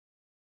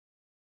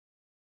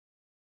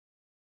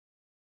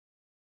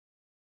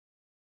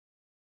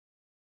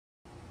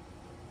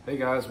Hey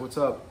guys, what's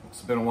up?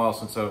 It's been a while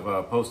since I've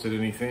posted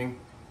anything,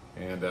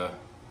 and I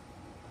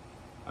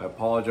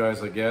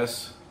apologize, I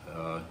guess.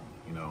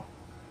 You know,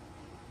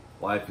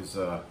 life is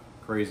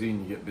crazy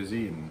and you get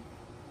busy, and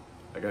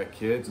I got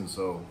kids, and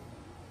so,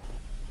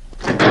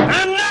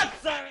 I'm not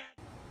sorry.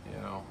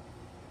 you know,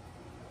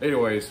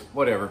 anyways,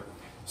 whatever.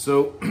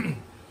 So,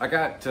 I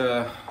got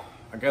a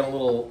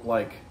little,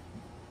 like,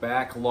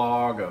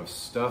 backlog of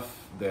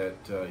stuff that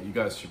you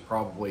guys should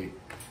probably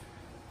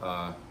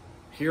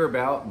hear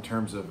about in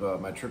terms of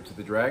my trip to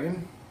the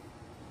Dragon.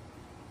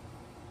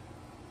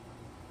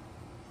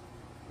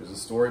 There's a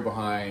story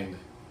behind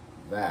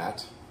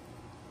that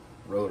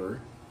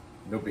rotor.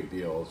 No big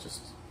deal. It's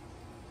just,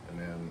 and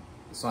then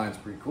the sign's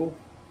pretty cool.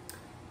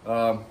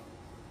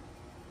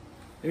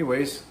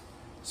 Anyways,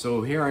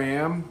 so here I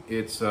am.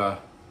 It's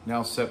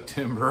now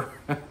September.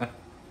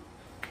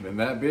 Been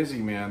that busy,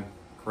 man.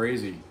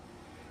 Crazy.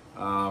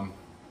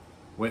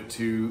 Went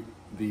to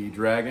the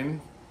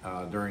Dragon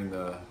during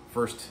the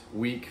first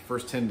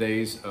 10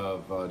 days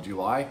of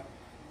July,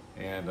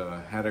 and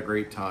had a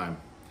great time.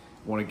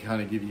 I want to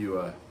kind of give you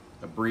a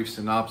brief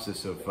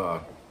synopsis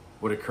of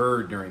what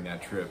occurred during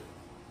that trip,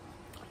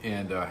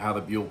 and how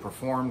the Buell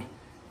performed,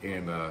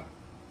 and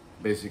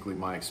basically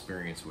my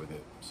experience with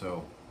it.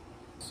 So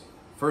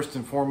first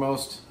and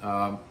foremost,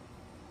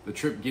 the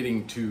trip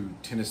getting to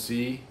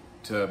Tennessee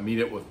to meet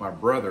up with my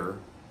brother,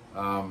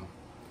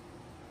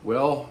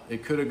 well,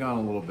 it could have gone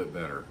a little bit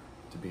better,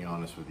 to be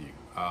honest with you.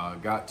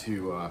 Got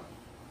to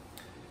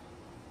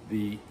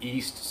the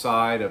east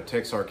side of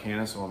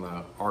Texarkana, so on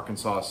the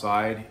Arkansas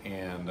side,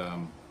 and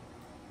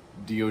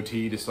DOT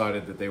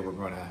decided that they were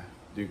going to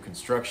do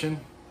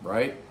construction,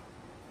 right?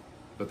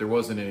 But there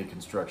wasn't any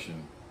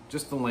construction.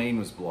 Just the lane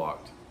was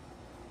blocked.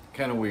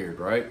 Kind of weird,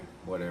 right?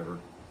 Whatever.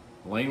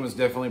 The lane was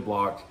definitely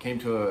blocked. Came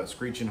to a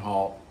screeching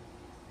halt.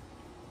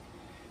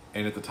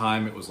 And at the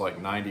time it was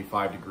like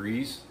 95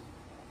 degrees,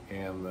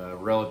 and the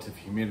relative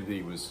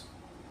humidity was,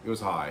 it was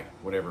high.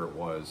 Whatever it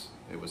was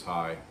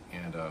high.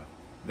 And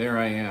there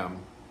I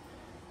am,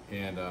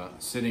 and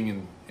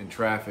sitting in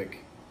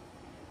traffic,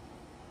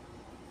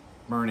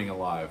 burning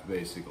alive,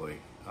 basically.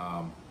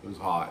 It was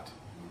hot.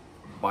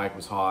 The bike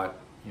was hot.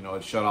 You know,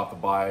 it shut off the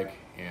bike,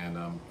 and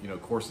you know,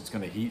 of course it's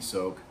going to heat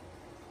soak.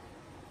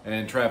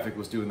 And traffic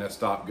was doing that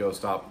stop go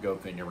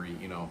thing every,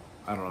 you know,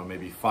 I don't know,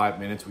 maybe 5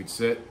 minutes we'd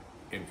sit,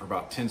 and for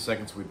about 10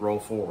 seconds we'd roll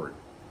forward.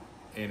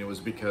 And it was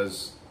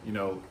because, you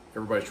know,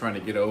 everybody's trying to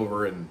get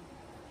over, and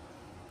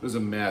it was a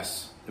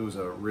mess. It was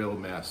a real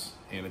mess,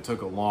 and it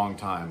took a long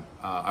time.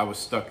 I was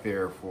stuck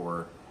there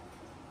for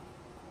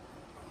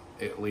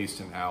at least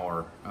an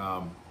hour.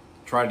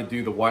 Tried to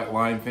do the white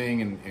line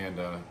thing,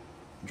 and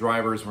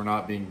drivers were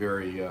not being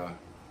very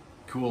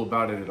cool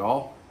about it at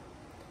all.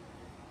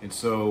 And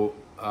so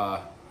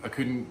I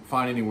couldn't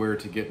find anywhere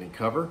to get any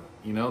cover.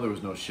 You know, there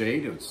was no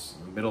shade. It was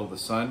in the middle of the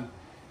sun,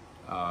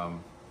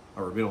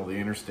 or middle of the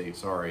interstate,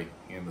 sorry,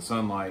 and the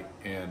sunlight,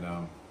 and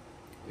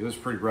it was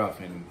pretty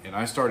rough. And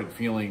I started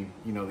feeling,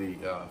 you know,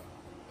 the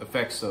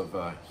effects of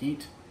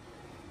heat.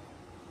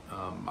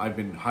 I've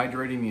been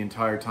hydrating the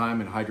entire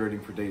time, and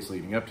hydrating for days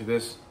leading up to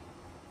this.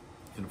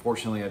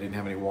 Unfortunately, I didn't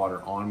have any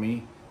water on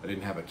me. I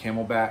didn't have a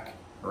Camelback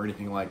or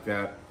anything like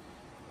that.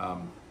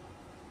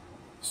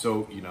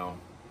 So, you know,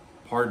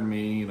 pardon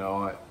me, you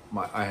know,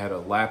 I had a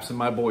lapse in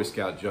my Boy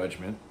Scout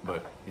judgment,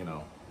 but, you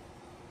know,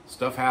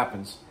 stuff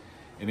happens.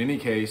 In any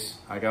case,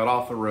 I got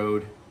off the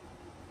road,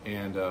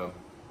 and a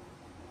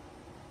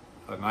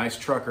nice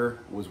trucker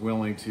was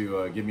willing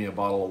to give me a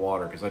bottle of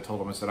water, because I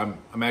told him, I said,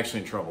 I'm actually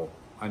in trouble.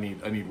 I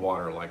need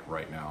water, like,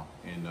 right now.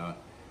 And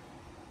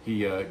he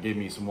gave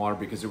me some water,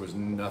 because there was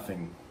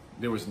nothing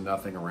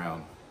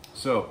around.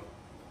 So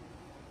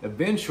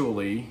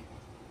eventually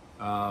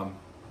I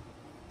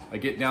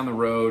get down the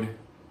road,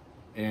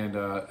 and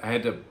I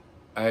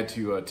had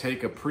to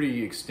take a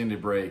pretty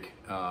extended break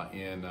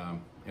in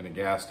a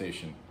gas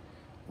station,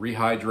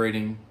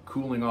 rehydrating,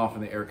 cooling off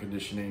in the air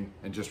conditioning,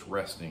 and just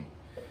resting.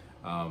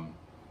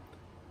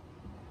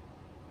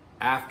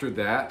 After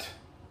that,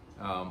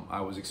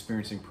 I was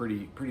experiencing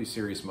pretty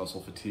serious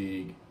muscle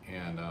fatigue,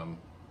 and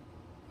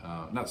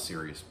not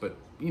serious, but,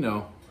 you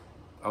know,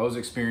 I was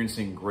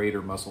experiencing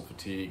greater muscle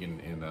fatigue,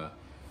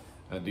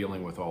 and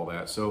dealing with all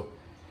that. So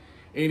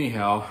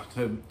anyhow,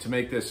 to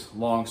make this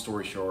long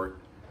story short,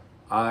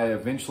 I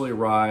eventually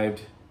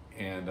arrived,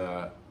 and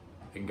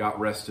got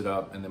rested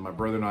up, and then my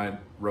brother and I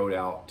rode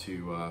out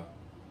to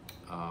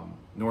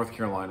North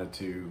Carolina,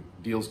 to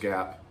Deals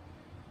Gap,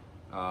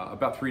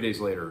 about 3 days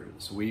later.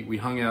 So we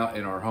hung out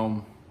in our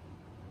home,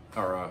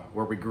 or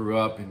where we grew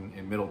up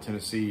in Middle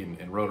Tennessee,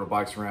 and rode our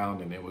bikes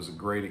around, and it was a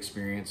great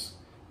experience.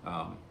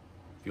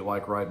 If you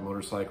like riding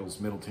motorcycles,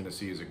 Middle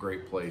Tennessee is a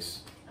great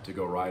place to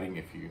go riding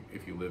if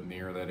you live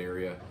near that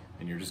area,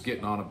 and you're just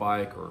getting on a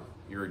bike, or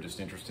you're just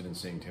interested in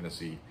seeing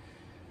Tennessee.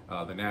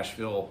 The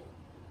Nashville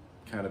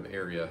kind of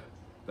area,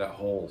 that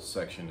whole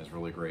section is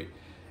really great.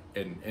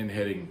 And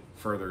heading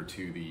further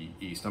to the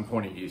east. I'm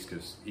pointing east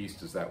because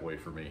east is that way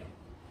for me.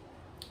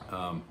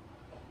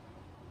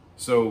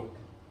 So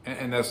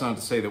And that's not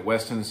to say that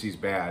West Tennessee's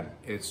bad.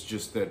 It's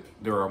just that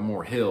there are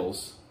more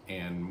hills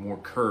and more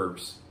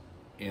curves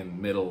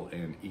in Middle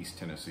and East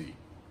Tennessee.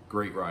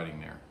 Great riding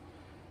there.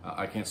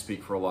 I can't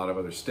speak for a lot of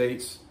other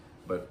states,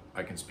 but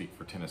I can speak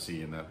for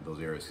Tennessee in those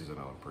areas because I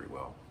know them pretty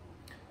well.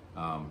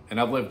 And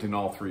I've lived in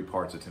all three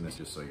parts of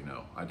Tennessee, just so you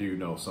know. I do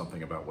know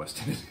something about West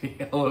Tennessee.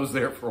 I was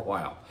there for a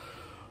while.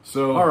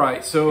 So, all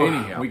right, so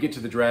anyhow, we get to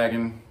the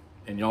Dragon,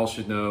 and y'all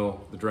should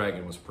know the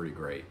Dragon was pretty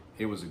great.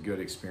 It was a good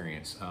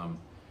experience.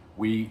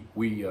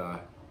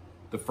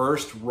 The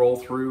first roll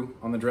through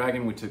on the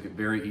Dragon, we took it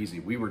very easy.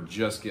 We were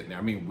just getting there.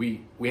 I mean,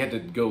 we had to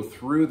go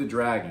through the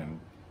Dragon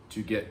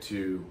to get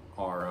to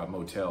our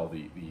motel,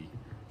 the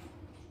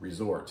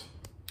resort.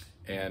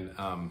 And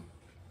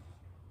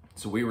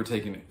so we were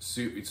taking it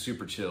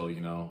super chill,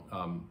 you know,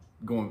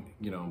 going,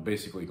 you know,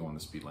 basically going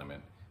the speed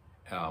limit.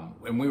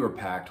 And we were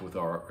packed with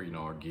our, you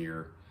know, our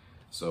gear.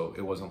 So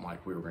it wasn't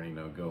like we were going to, you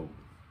know, go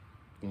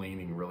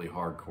leaning really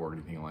hardcore or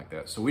anything like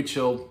that. So we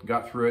chilled,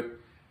 got through it.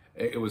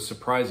 It was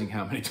surprising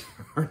how many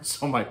turns.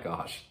 Oh my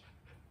gosh,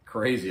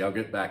 crazy. I'll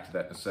get back to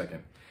that in a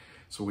second.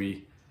 So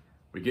we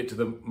get to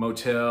the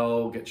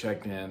motel, get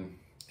checked in,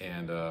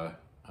 and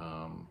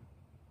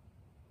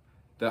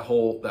that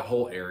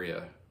whole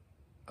area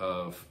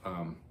of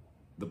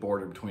the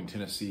border between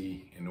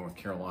Tennessee and North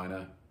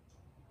Carolina,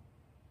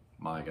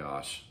 my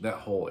gosh, that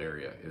whole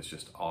area is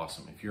just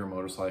awesome. If you're a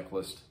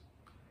motorcyclist,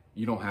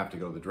 you don't have to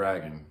go to the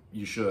Dragon.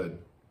 You should,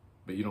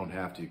 but you don't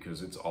have to,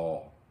 because it's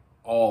all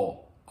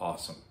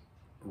awesome.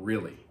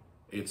 Really,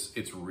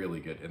 it's really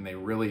good, and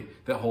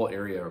that whole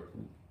area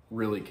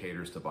really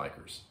caters to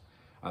bikers.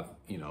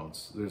 You know,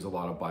 there's a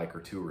lot of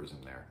biker tours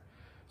in there.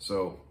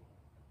 So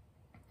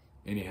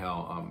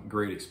anyhow,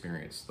 great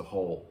experience, the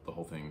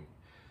whole thing.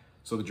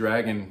 So the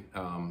Dragon,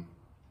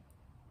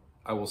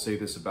 I will say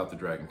this about the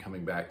Dragon,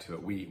 coming back to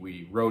it,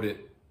 we rode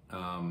it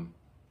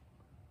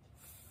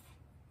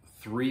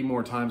 3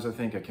 more times, I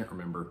think, I can't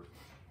remember.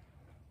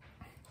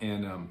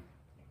 And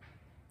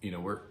you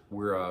know,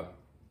 we're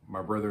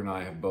my brother and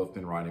I have both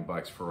been riding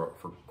bikes for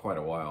quite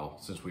a while,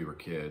 since we were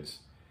kids,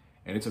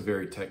 and it's a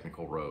very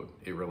technical road.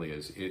 It really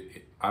is.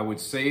 I would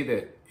say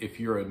that if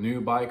you're a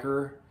new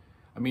biker,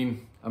 I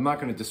mean, I'm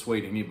not going to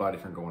dissuade anybody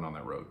from going on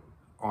that road.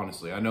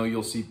 Honestly, I know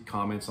you'll see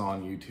comments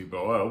on YouTube,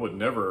 oh, I would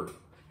never,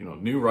 you know,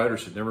 new riders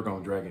should never go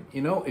on Dragon.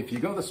 You know, if you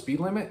go the speed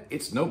limit,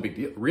 it's no big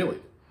deal, really.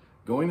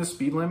 Going the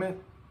speed limit,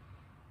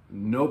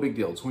 no big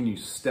deal. It's when you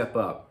step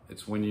up.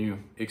 It's when you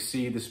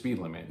exceed the speed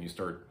limit and you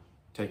start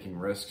taking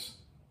risks.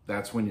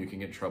 That's when you can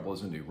get in trouble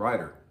as a new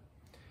rider.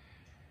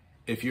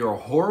 If you're a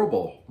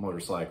horrible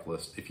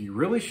motorcyclist, if you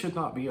really should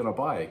not be on a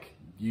bike,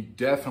 you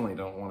definitely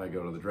don't want to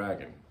go to the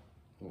Dragon,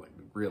 like,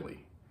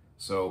 really.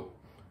 So,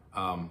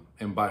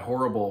 and by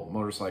horrible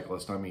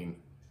motorcyclist, I mean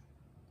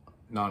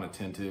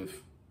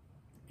non-attentive,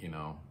 you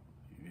know,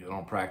 you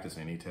don't practice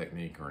any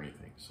technique or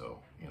anything.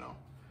 So, you know,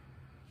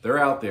 they're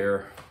out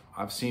there.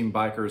 I've seen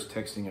bikers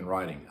texting and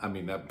riding. I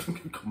mean, that,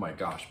 oh my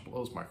gosh,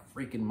 blows my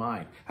freaking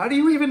mind. How do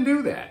you even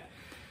do that?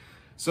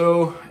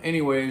 So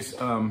anyways,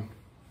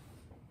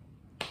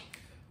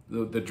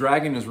 the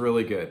Dragon is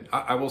really good.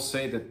 I will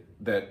say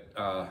that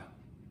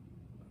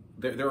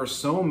there are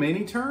so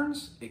many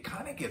turns, it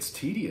kind of gets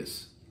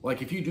tedious.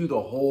 Like if you do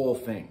the whole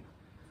thing.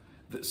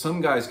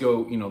 Some guys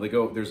go, you know,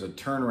 there's a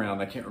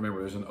turnaround, I can't remember,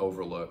 there's an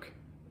overlook,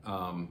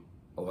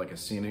 like a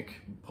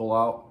scenic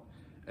pullout,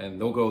 and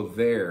they'll go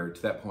there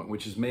to that point,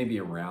 which is maybe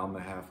around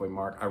the halfway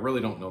mark. I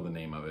really don't know the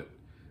name of it.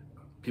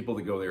 People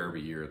that go there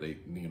every year, they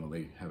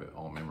have it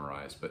all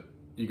memorized, but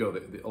you go,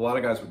 a lot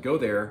of guys would go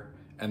there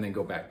and then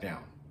go back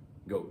down,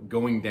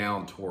 going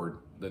down toward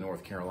the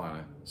North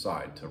Carolina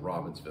side to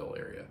Robbinsville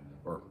area,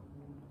 or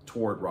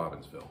toward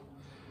Robbinsville.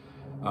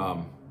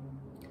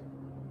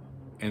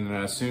 And then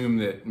I assume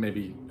that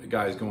maybe a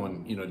guy's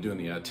going, you know, doing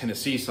the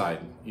Tennessee side,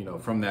 you know,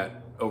 from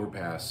that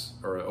overpass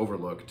or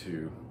overlook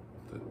to,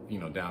 you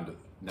know, down to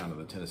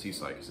the Tennessee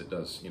side, because it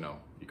does, you know,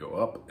 you go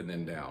up and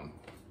then down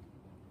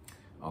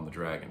on the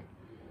Dragon.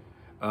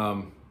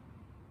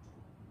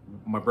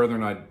 My brother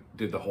and I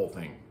did the whole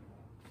thing,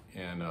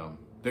 and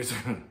there's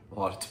a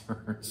lot of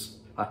turns.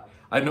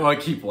 I know I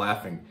keep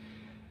laughing,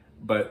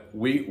 but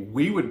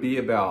we would be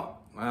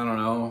about, I don't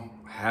know,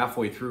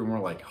 halfway through, and we're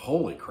like,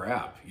 holy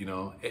crap, you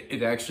know,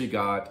 it actually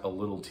got a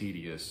little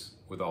tedious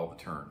with all the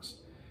turns.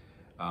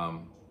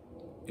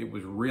 It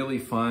was really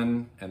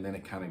fun, and then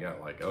it kind of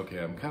got like, okay,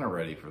 I'm kind of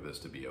ready for this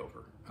to be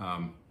over.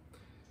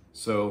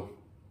 So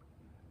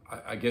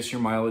I guess your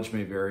mileage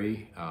may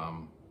vary.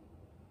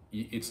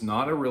 It's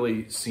not a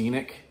really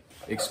scenic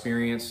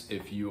experience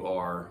if you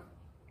are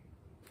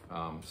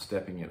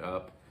stepping it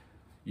up.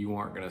 You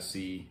aren't going to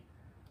see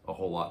a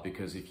whole lot,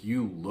 because if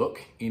you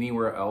look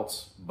anywhere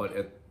else but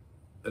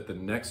at the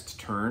next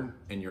turn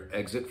and your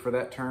exit for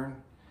that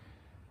turn,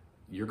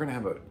 you're going to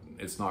have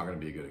it's not going to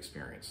be a good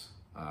experience.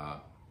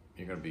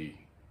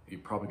 You're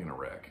probably going to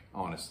wreck,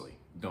 honestly.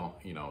 Don't,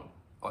 you know,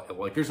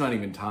 like there's not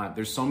even time.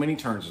 There's so many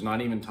turns, there's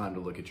not even time to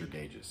look at your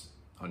gauges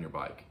on your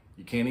bike.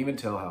 You can't even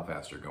tell how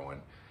fast you're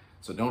going.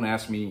 So don't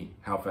ask me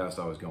how fast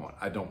I was going.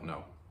 I don't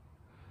know.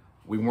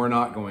 We were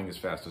not going as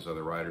fast as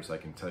other riders, I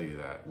can tell you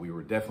that. We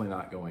were definitely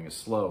not going as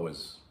slow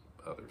as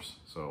others.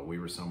 So we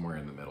were somewhere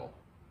in the middle.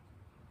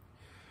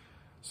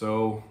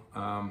 So,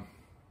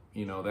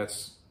 you know,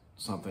 that's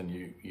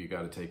something you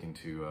got to take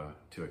into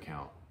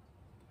account.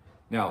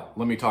 Now,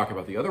 let me talk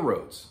about the other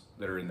roads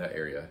that are in that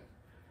area.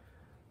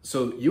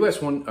 So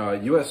US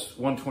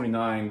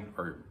 129,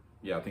 or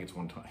yeah, I think it's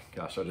 120.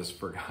 Gosh, I just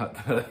forgot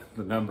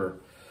the number.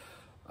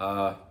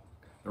 The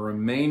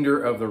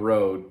remainder of the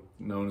road,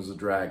 known as the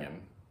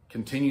Dragon,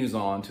 continues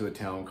on to a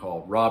town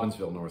called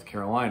Robbinsville, North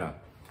Carolina.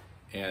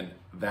 And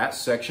that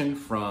section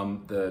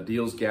from the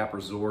Deals Gap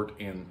Resort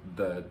and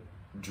the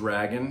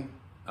Dragon,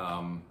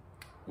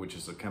 which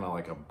is kind of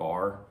like a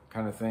bar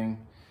kind of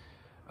thing,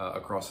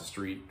 across the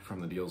street from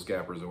the Deals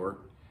Gap Resort.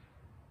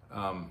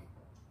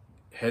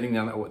 Heading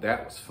down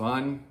that was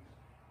fun.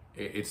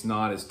 It's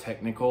not as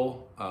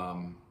technical.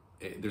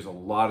 There's a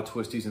lot of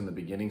twisties in the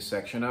beginning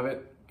section of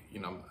it, you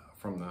know,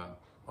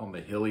 on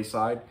the hilly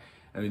side,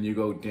 and then you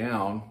go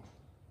down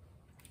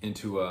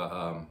into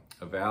a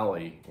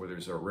valley where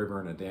there's a river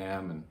and a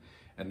dam,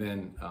 and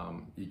then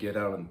you get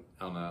out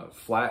on a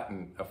flat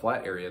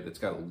area that's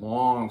got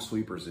long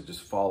sweepers that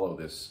just follow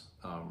this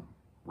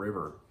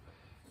river.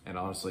 And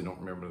honestly, don't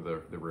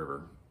remember the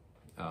river.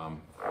 I'll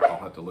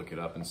have to look it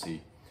up and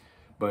see.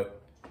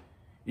 But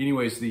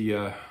anyways,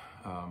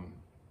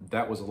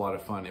 that was a lot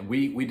of fun. And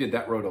we did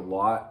that road a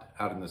lot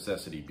out of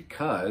necessity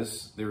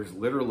because there's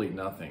literally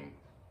nothing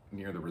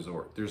near the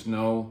resort. There's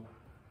no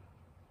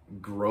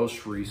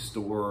grocery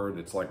store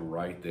that's like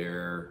right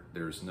there.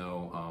 There's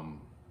no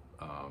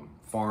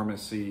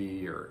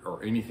pharmacy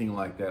or anything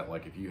like that.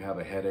 Like if you have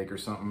a headache or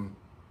something,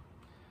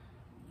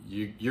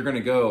 you're going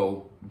to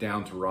go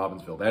down to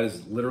Robbinsville. That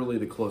is literally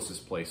the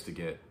closest place to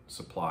get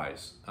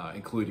supplies,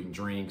 including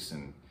drinks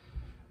and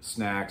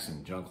snacks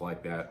and junk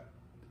like that.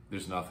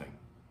 There's nothing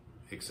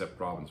except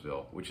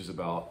Robbinsville, which is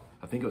about,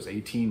 I think it was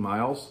 18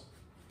 miles.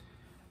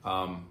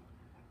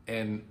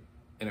 And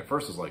at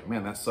first I was like,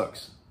 man, that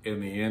sucks. In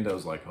the end, I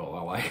was like, oh,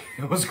 I like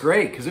it. It was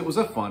great because it was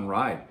a fun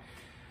ride.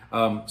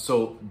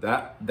 So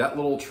that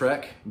little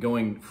trek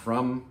going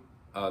from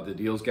the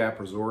Deals Gap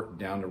Resort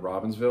down to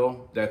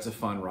Robbinsville, that's a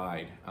fun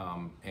ride.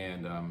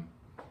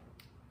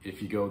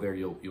 If you go there,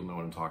 you'll know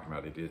what I'm talking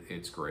about.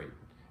 It's great.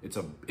 It's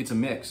a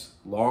mix,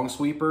 long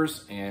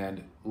sweepers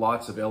and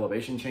lots of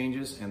elevation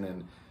changes, and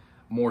then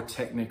more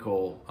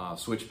technical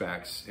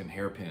switchbacks and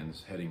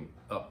hairpins heading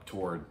up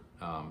toward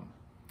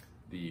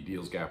the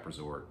Deals Gap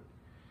Resort.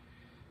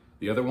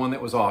 The other one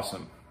that was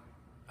awesome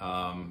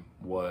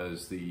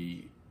was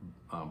the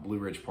Blue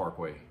Ridge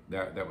Parkway.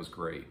 That was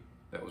great.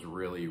 That was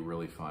really,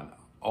 really fun.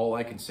 All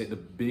I can say, the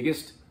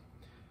biggest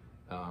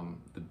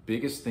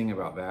thing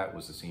about that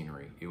was the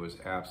scenery. It was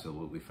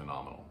absolutely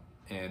phenomenal.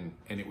 And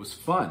it was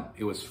fun.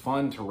 It was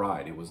fun to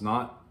ride. It was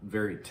not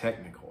very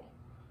technical.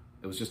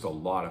 It was just a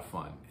lot of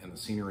fun. And the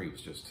scenery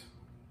was just,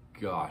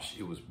 gosh,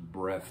 it was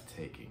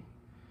breathtaking.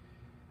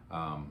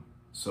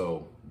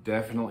 So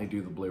definitely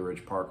do the Blue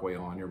Ridge Parkway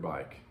on your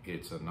bike.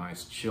 It's a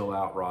nice chill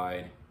out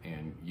ride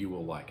and you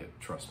will like it,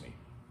 trust me.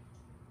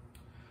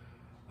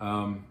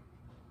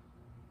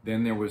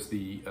 Then there was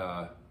the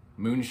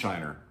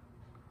Moonshiner.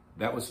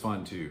 That was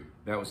fun too.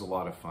 That was a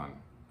lot of fun.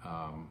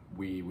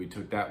 We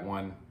took that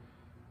one.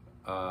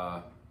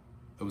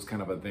 It was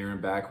kind of a there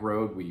and back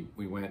road.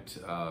 We went,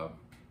 oh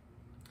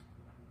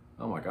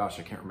my gosh,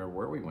 I can't remember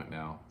where we went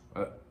now.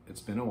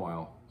 It's been a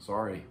while,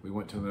 sorry. We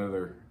went to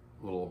another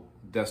little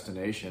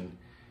destination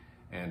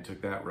and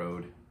took that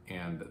road,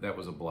 and that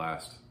was a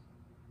blast.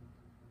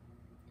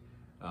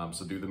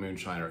 So do the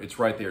Moonshiner. It's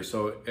right there.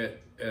 So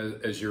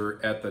as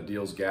you're at the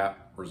Deals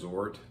Gap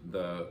Resort,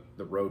 the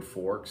road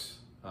forks,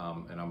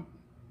 and I'm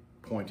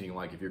pointing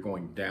like if you're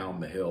going down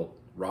the hill,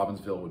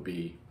 Robbinsville would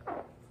be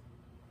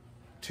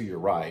to your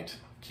right.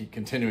 Keep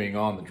continuing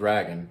on the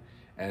Dragon,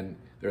 and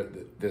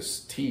this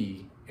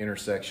T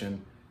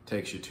intersection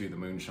takes you to the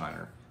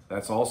Moonshiner.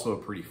 That's also a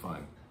pretty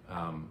fun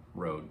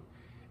road.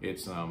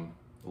 It's a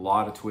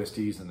lot of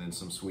twisties and then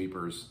some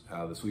sweepers.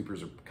 The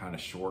sweepers are kind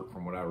of short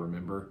from what I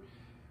remember,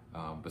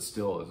 but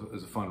still, it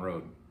was a fun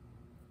road.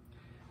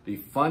 The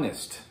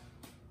funnest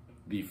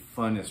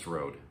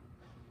road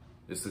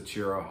is the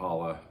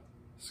Chirahalla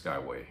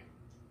Skyway.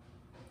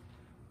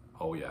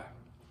 Oh yeah,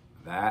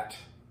 that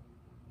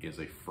is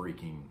a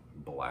freaking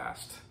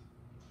blast.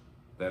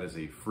 That is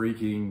a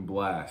freaking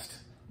blast.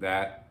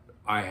 That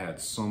I had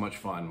so much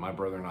fun. My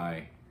brother and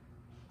I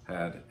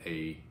had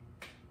a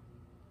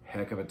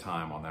heck of a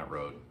time on that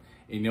road.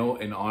 You know,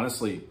 and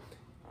honestly,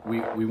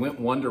 we went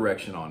one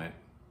direction on it.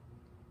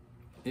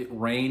 It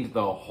rained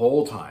the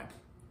whole time,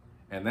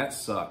 and that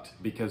sucked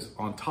because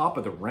on top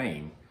of the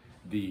rain,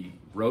 the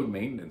road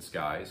maintenance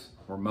guys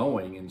were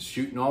mowing and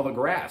shooting all the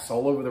grass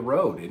all over the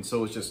road, and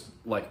so it's just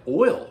like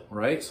oil,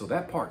 right? So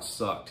that part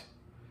sucked.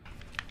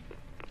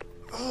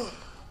 Oh,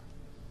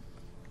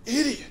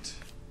 idiot.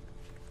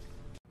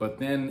 But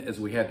then as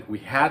we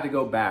had to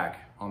go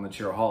back on the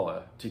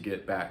Chirahalla to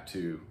get back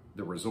to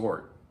the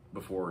resort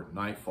before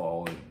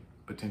nightfall and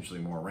potentially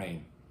more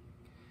rain.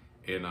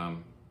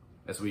 And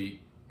as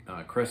we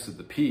crested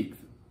the peak,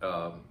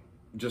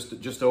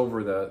 just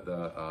over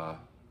the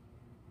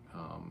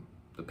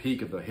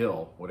peak of the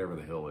hill, whatever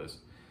the hill is,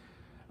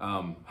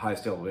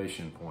 highest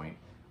elevation point.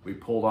 We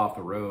pulled off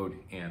the road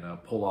and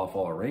pulled off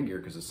all our rain gear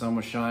because the sun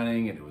was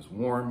shining and it was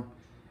warm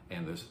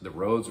and the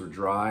roads were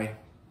dry.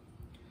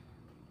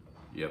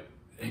 Yep,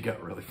 it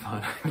got really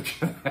fun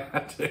after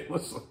that. It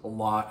was a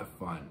lot of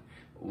fun,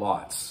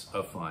 lots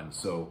of fun.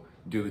 So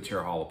do the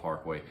Terre Haute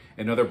Parkway.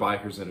 And other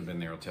bikers that have been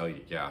there will tell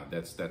you, yeah,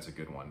 that's a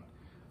good one.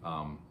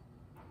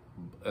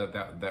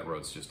 That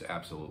road's just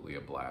absolutely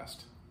a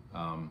blast.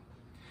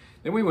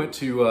 Then we went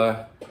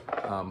to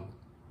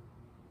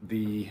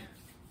the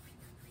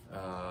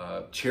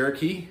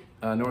Cherokee,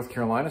 North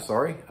Carolina,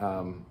 sorry.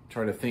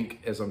 Trying to think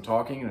as I'm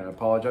talking, and I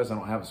apologize, I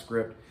don't have a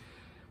script.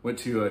 Went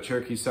to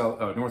Cherokee,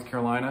 North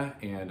Carolina,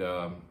 and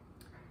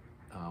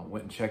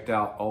went and checked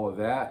out all of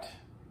that.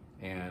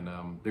 And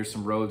there's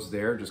some roads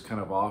there, just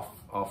kind of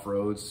off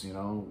roads, you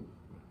know,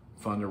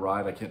 fun to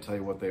ride. I can't tell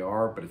you what they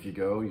are, but if you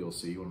go, you'll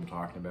see what I'm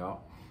talking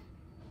about.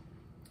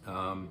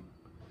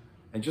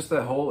 And just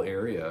that whole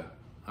area.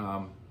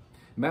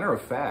 Matter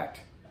of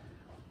fact,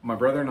 my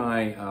brother and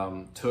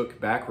I took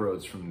back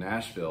roads from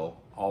Nashville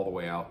all the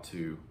way out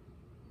to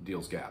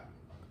Deals Gap.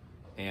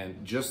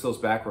 And just those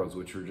back roads,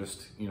 which were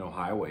just, you know,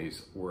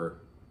 highways, were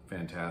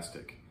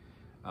fantastic.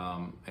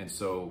 And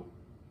so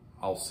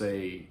I'll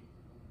say,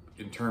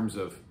 in terms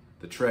of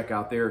the trek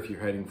out there, if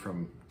you're heading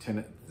from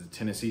the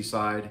Tennessee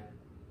side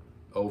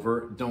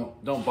over,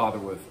 don't bother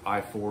with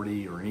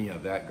I-40 or any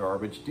of that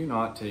garbage. Do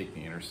not take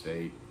the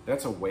interstate.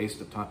 That's a waste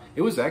of time.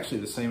 It was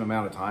actually the same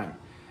amount of time.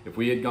 If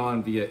we had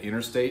gone via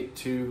interstate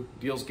to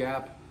Deals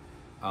Gap,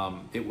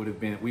 it would have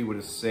been, we would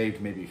have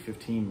saved maybe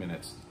 15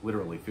 minutes,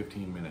 literally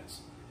 15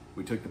 minutes.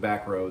 We took the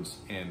back roads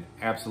and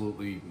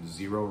absolutely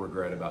zero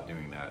regret about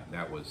doing that.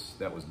 That was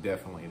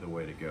definitely the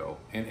way to go.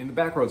 And the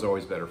back roads are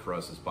always better for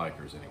us as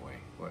bikers anyway.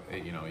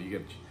 You know, you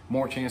get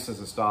more chances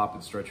to stop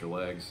and stretch your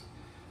legs,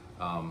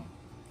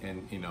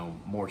 and you know,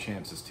 more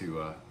chances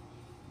to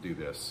do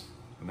this.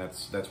 And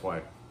that's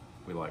why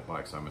we like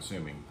bikes. I'm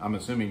assuming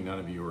none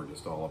of you are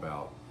just all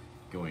about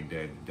going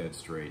dead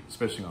straight,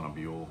 especially on a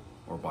Buell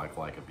or bike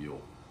like a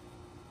Buell.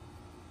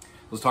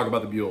 Let's talk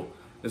about the Buell.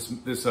 This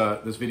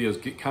video is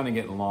kind of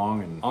getting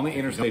long, and on the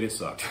interstate it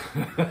sucked.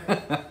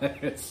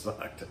 It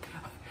sucked.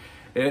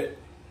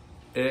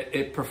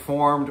 It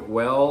performed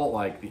well,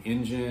 like the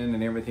engine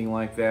and everything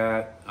like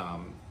that.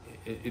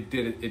 It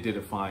did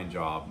a fine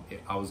job.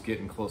 I was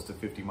getting close to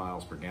 50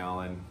 miles per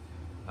gallon.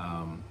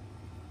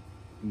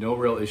 No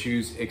real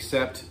issues,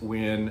 except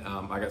when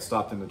I got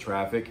stopped in the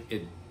traffic.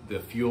 The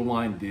fuel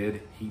line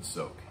did heat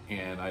soak,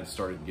 and I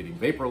started getting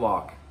vapor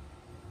lock.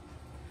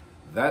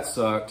 That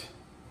sucked,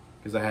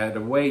 because I had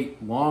to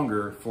wait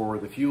longer for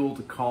the fuel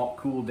to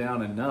cool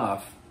down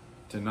enough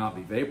to not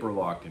be vapor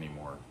locked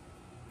anymore.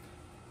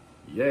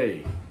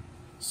 Yay.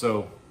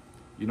 So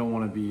you don't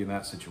want to be in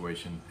that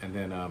situation. And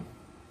then,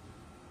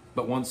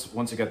 but once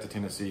it got to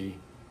Tennessee,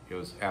 it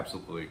was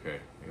absolutely okay.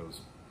 It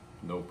was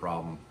no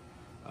problem.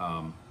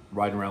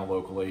 Riding around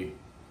locally,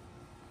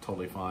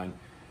 totally fine.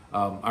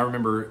 I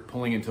remember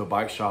pulling into a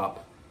bike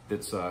shop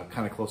that's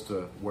kind of close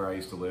to where I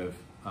used to live.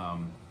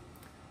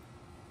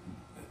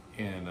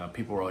 And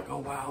people were like, oh,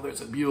 wow,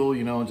 there's a Buell,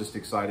 you know, just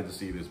excited to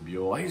see this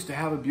Buell. I used to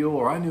have a Buell,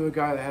 or I knew a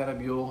guy that had a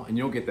Buell. And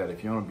you'll get that.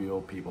 If you own a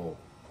Buell, people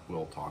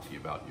will talk to you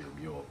about your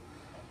Buell.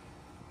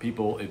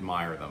 People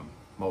admire them,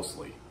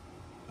 mostly.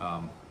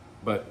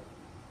 But,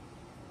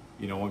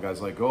 you know, one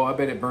guy's like, oh, I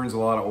bet it burns a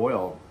lot of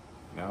oil.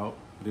 No,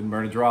 it didn't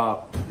burn a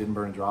drop. It didn't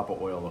burn a drop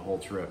of oil the whole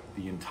trip,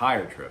 the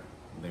entire trip,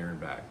 there and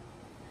back.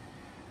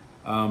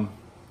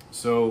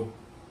 So,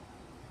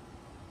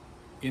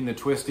 in the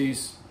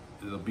twisties,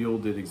 the Buell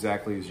did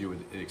exactly as you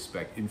would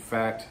expect. In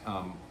fact,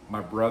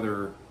 my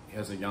brother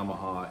has a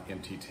Yamaha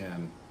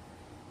MT-10,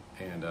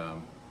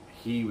 and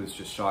he was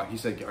just shocked. He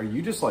said, are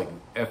you just like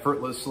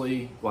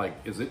effortlessly,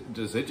 like,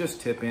 does it just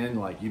tip in?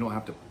 Like, you don't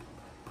have to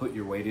put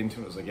your weight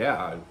into it? I was like,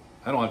 yeah,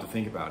 I don't have to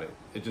think about it.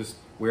 It just,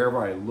 wherever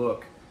I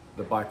look,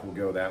 the bike will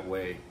go that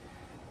way.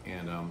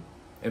 And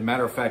as a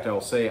matter of fact, I will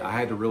say I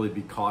had to really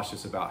be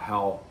cautious about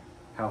how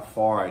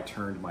far I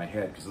turned my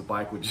head, because the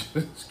bike would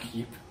just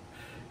keep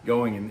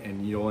going,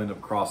 and you'll end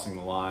up crossing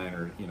the line,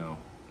 or, you know,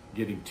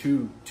 getting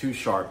too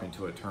sharp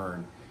into a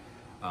turn.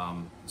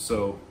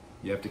 So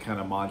you have to kind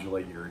of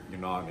modulate your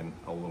noggin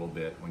a little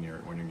bit when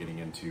you're getting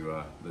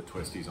into the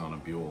twisties on a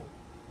Buell.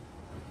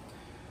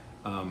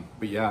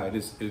 But yeah,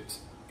 it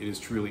is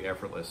truly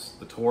effortless.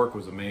 The torque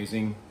was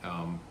amazing.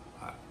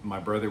 My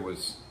brother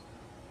was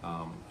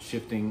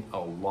shifting a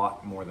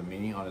lot more than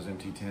me on his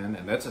MT-10,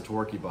 and that's a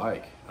torquey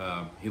bike.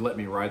 He let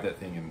me ride that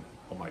thing, and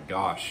oh my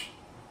gosh,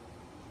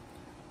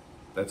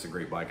 that's a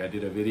great bike. I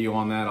did a video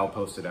on that. I'll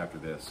post it after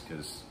this,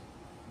 because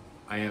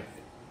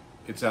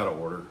it's out of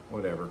order,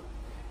 whatever.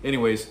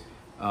 Anyways,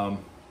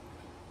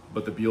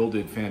 but the Buell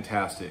did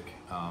fantastic.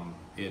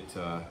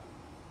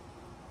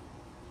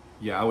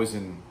 Yeah, I was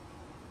in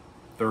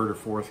third or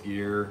fourth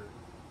gear,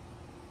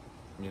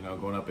 you know,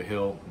 going up a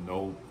hill,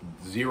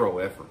 zero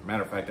effort.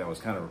 Matter of fact, I was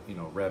kind of, you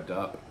know, revved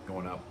up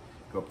going up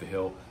go up the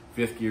hill.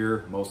 Fifth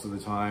gear most of the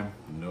time,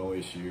 no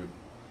issue.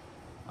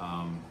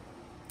 And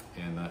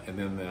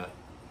then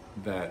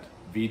that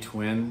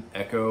V-twin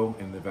Echo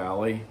in the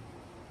valley.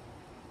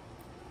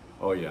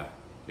 Oh yeah,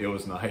 it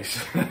was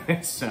nice.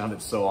 It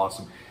sounded so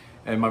awesome.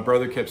 And my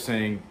brother kept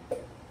saying,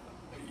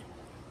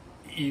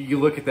 you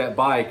look at that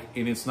bike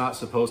and it's not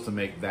supposed to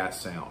make that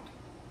sound.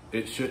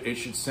 It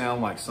should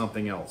sound like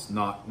something else,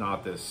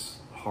 not this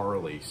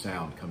Harley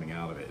sound coming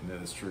out of it. And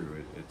that is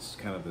true. It's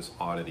kind of this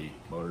oddity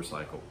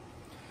motorcycle.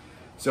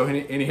 So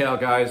anyhow,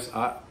 guys,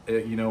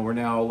 you know, we're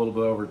now a little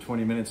bit over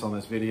 20 minutes on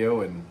this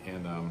video,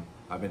 and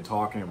I've been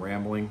talking and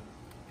rambling,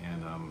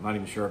 and I'm not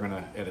even sure I'm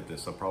gonna edit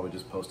this. I'll probably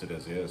just post it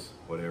as is,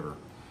 whatever.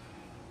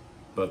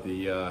 But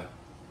the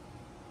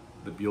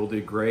Buell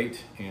did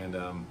great,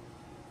 and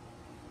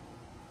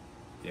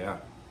yeah,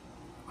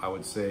 I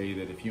would say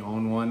that if you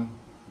own one,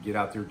 get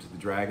out there to the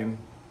Dragon,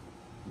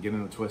 get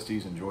in the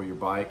twisties, enjoy your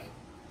bike,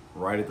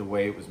 ride it the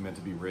way it was meant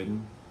to be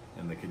ridden,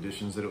 and the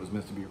conditions that it was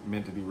meant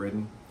to be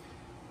ridden.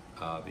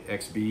 The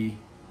XB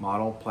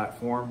model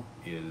platform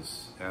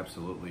is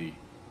absolutely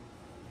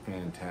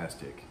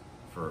fantastic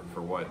for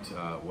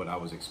what I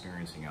was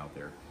experiencing out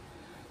there.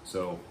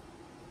 So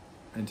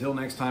until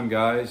next time,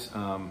 guys,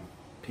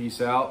 peace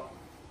out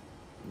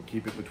and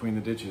keep it between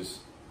the ditches.